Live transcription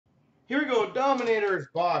Here we go, Dominator's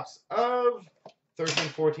box of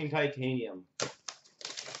 13-14 titanium.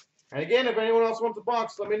 And again, if anyone else wants a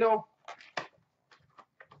box, let me know.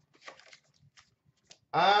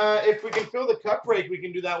 If we can fill the cup break, we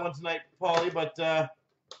can do that one tonight, Paulie, but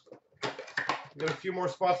we've got a few more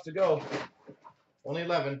spots to go. Only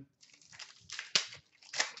 11.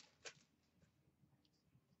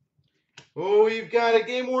 Oh, we've got a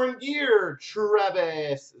game-worn gear,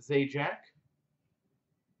 Travis Zajac.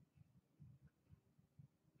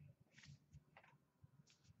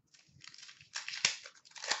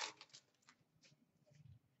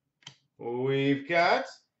 We've got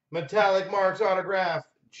metallic marks autograph,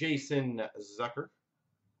 Jason Zucker.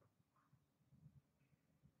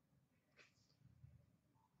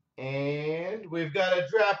 And we've got a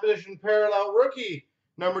draft edition parallel rookie,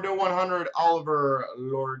 number to 100, Oliver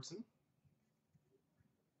Lordson.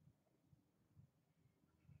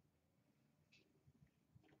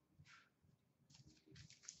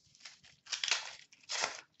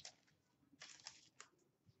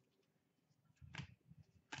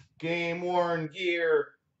 Game worn gear,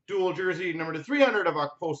 dual jersey, number to 300 of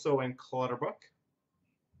Okposo and Clutterbuck.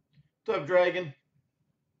 Tough Dragon.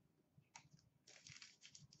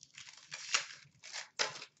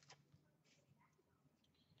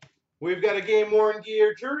 We've got a game worn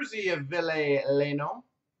gear jersey of Ville Leno.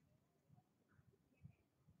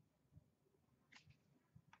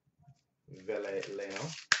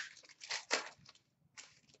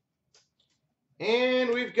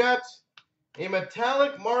 And we've got a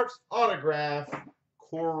metallic marks autograph,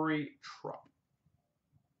 Corey Trupp.